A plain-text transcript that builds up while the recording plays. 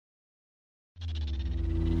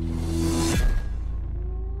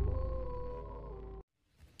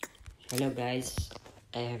Hello guys,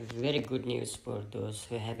 I have very good news for those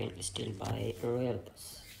who haven't still buy Royal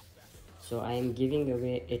Pass. So I am giving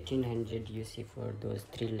away 1800 UC for those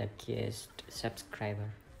 3 luckiest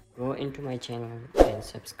subscriber. Go into my channel and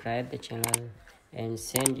subscribe the channel and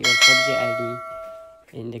send your PUBG ID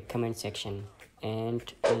in the comment section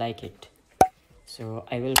and like it. So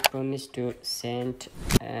I will promise to send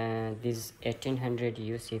this 1800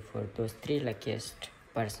 UC for those 3 luckiest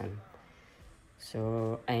person.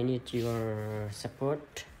 So I need your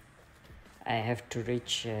support. I have to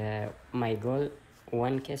reach my goal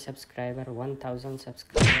 1k subscriber, 1000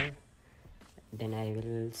 subscriber, then I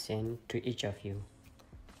will send to each of you.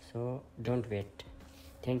 So don't wait.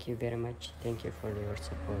 Thank you very much. Thank you for your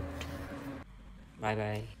support. Bye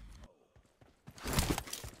bye.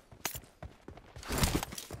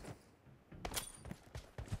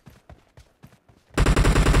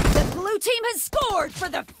 The blue team has scored for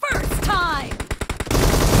the first time!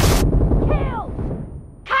 Kill!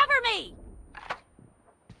 Cover me!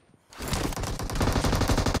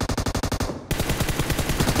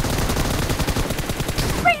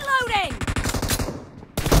 Reloading!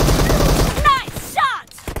 Nice shot!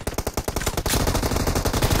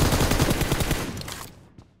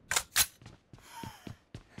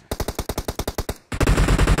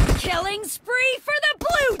 Killing spree for the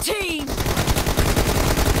blue team!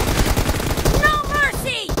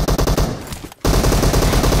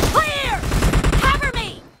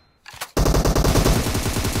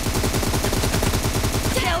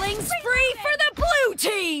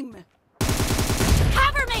 Team!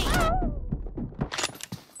 Cover me!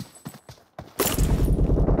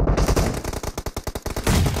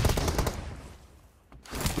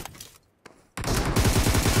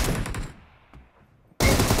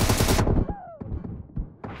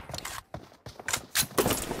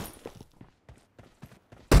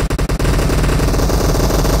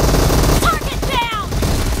 Target down!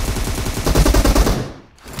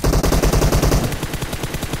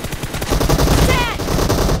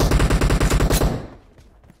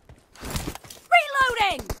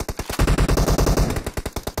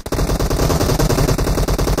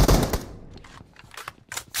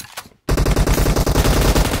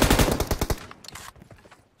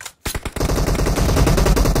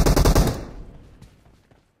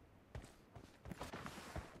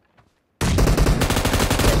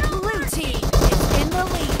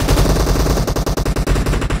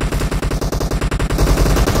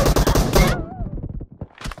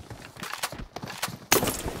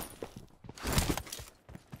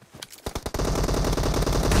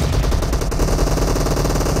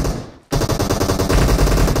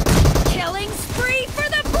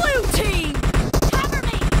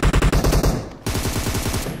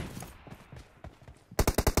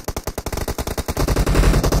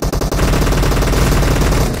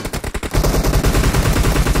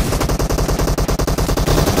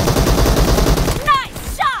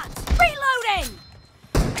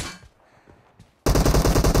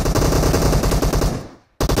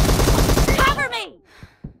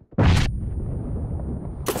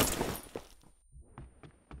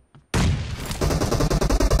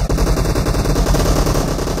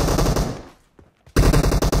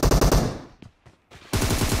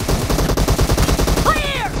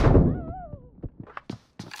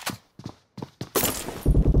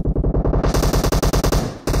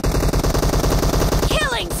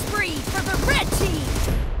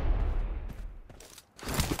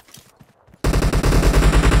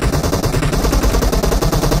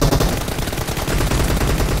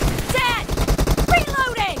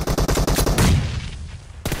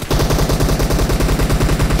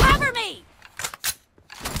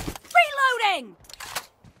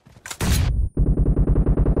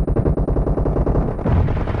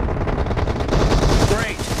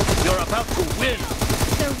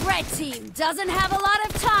 The red team doesn't have a lot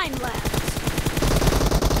of time left.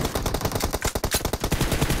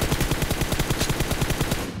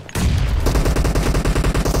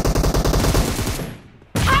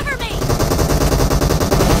 Cover me!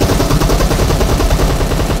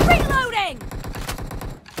 Reloading!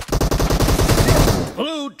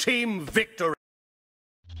 Blue team victory!